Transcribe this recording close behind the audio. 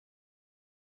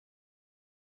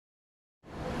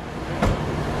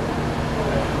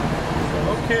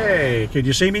Okay, could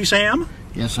you see me, Sam?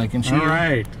 Yes, I can see you. All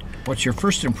right. What's your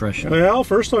first impression? Well,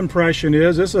 first impression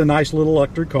is this is a nice little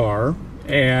electric car,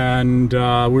 and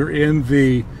we're in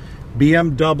the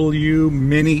BMW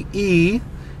Mini-E,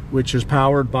 which is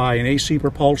powered by an AC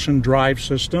propulsion drive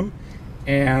system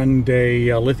and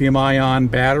a lithium-ion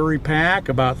battery pack.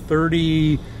 About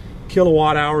 30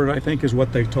 kilowatt hours, I think, is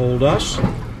what they told us.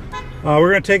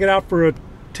 We're going to take it out for a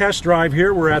test drive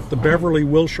here. We're at the Beverly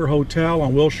Wilshire Hotel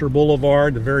on Wilshire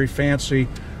Boulevard, the very fancy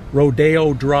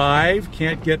Rodeo Drive.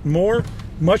 Can't get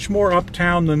much more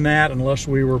uptown than that unless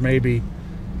we were maybe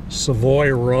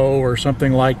Savoy Row or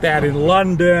something like that in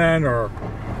London or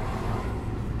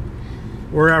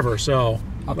wherever. So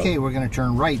okay, we're going to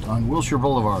turn right on Wilshire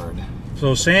Boulevard.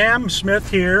 So Sam Smith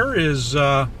here is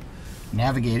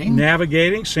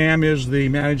navigating. Sam is the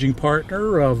managing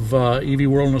partner of EV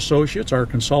World and Associates, our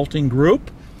consulting group,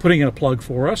 putting in a plug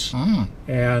for us.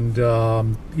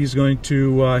 And he's going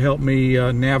to help me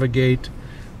navigate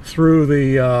through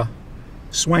the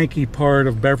swanky part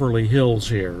of Beverly Hills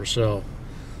here. So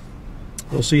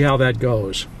we'll see how that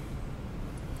goes.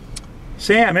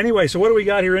 Sam, anyway, so what do we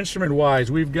got here instrument-wise?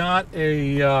 We've got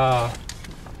a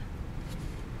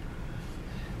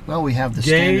well, we have the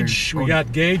gauge. standard. We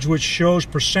got gauge, which shows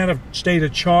percent of state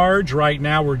of charge. Right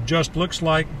now, we're looks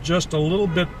like just a little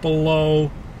bit below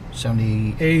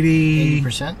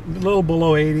 80%. A little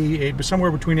below 80, but somewhere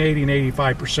between 80 and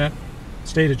 85%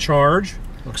 state of charge.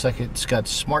 Looks like it's got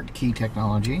smart key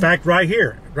technology. In fact, right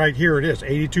here it is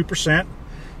 82%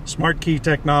 smart key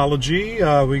technology.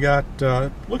 We got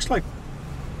looks like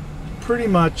pretty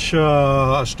much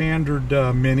a standard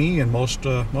Mini in most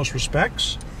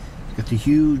respects. Got the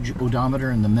huge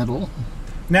odometer in the middle.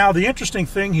 Now, the interesting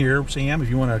thing here, Sam, if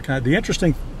you want to the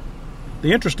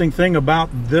interesting thing about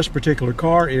this particular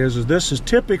car is this is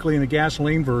typically in the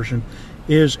gasoline version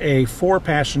is a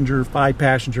 4-passenger,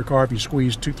 5-passenger car if you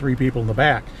squeeze 2-3 people in the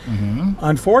back.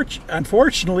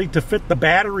 Unfortunately, to fit the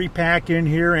battery pack in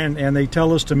here, and they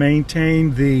tell us to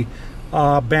maintain the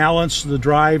balance, the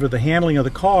drive, or the handling of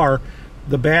the car,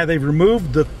 they've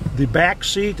removed the back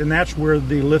seat, and that's where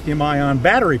the lithium-ion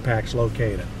battery pack's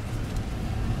located.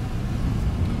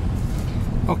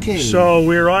 Okay. So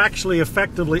we're actually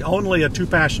effectively only a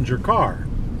 2-passenger car.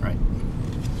 Right.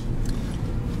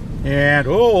 And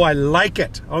oh, I like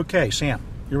it. Okay, Sam,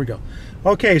 here we go.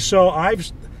 Okay, so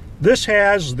this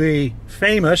has the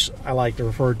famous, I like to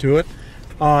refer to it,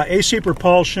 AC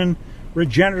propulsion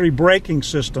regenerative braking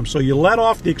system. So you let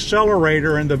off the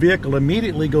accelerator and the vehicle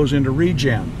immediately goes into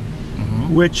regen,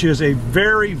 which is a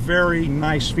very, very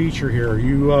nice feature here.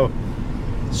 You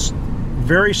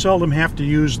very seldom have to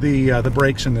use the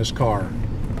brakes in this car.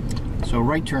 So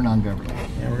right turn on Beverly.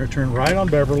 And we're going to turn right on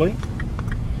Beverly.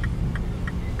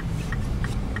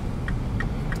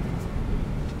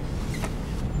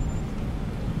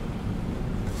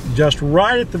 Just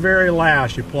right at the very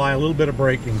last, you apply a little bit of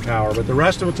braking power, but the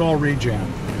rest of it's all regen.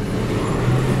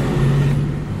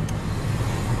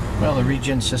 Well, the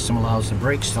regen system allows the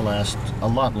brakes to last a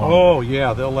lot longer. Oh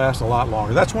yeah, they'll last a lot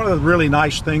longer. That's one of the really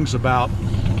nice things about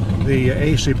the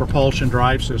AC propulsion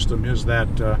drive system is that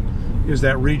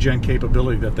regen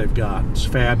capability that they've got. It's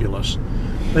fabulous.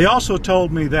 They also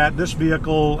told me that this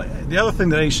vehicle, the other thing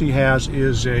that AC has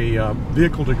is a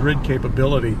vehicle-to-grid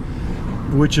capability,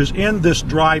 which is in this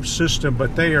drive system,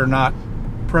 but they are not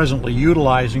presently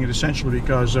utilizing it, essentially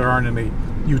because there aren't any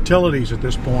utilities at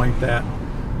this point that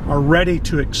are ready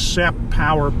to accept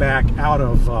power back out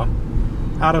of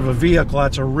a vehicle.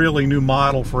 That's a really new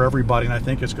model for everybody, and I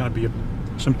think it's going to be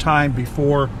some time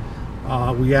before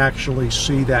we actually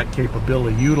see that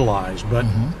capability utilized. But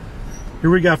here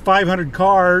we got 500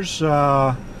 cars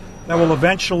that will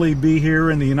eventually be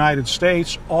here in the United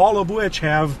States, all of which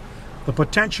have the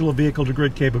potential of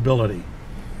vehicle-to-grid capability.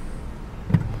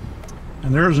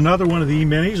 And there's another one of the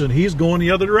E-Minis, and he's going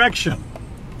the other direction.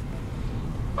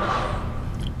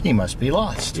 He must be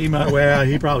lost. Well,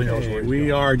 he probably knows where he's going.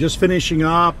 We are just finishing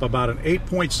up about an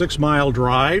 8.6 mile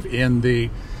drive in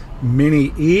the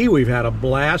Mini-E. We've had a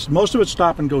blast. Most of it's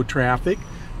stop-and-go traffic.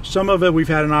 Some of it we've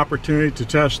had an opportunity to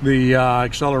test the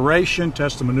acceleration,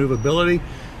 test the maneuverability.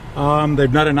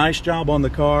 They've done a nice job on the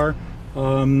car.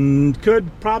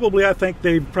 I think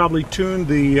they've probably tuned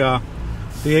the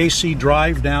AC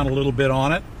drive down a little bit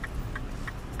on it,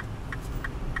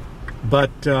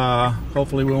 but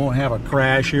hopefully we won't have a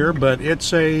crash here. But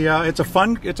it's a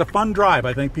fun drive.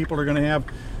 I think people are going to have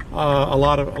a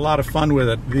lot of fun with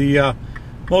it. The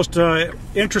most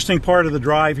interesting part of the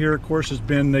drive here, of course, has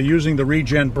been using the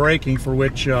Regen Braking, for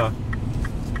which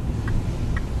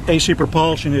AC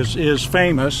propulsion is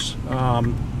famous.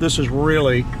 This is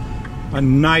really a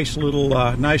nice little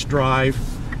nice drive.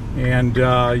 and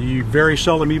you very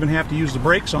seldom even have to use the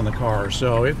brakes on the car.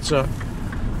 So it's a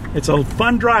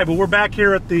fun drive. But we're back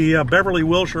here at the Beverly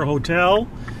Wilshire Hotel,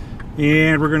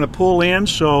 and we're going to pull in.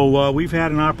 So we've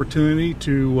had an opportunity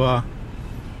to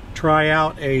try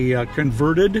out a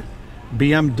converted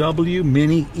BMW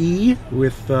Mini-E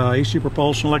with AC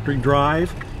propulsion electric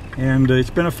drive, and it's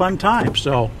been a fun time.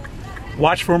 So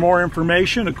watch for more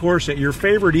information, of course, at your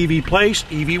favorite EV place,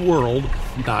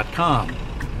 evworld.com.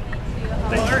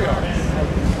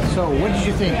 So what did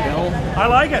you think, Bill? I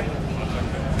like it.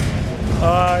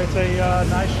 It's a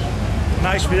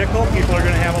nice vehicle. People are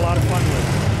going to have a lot of fun with it.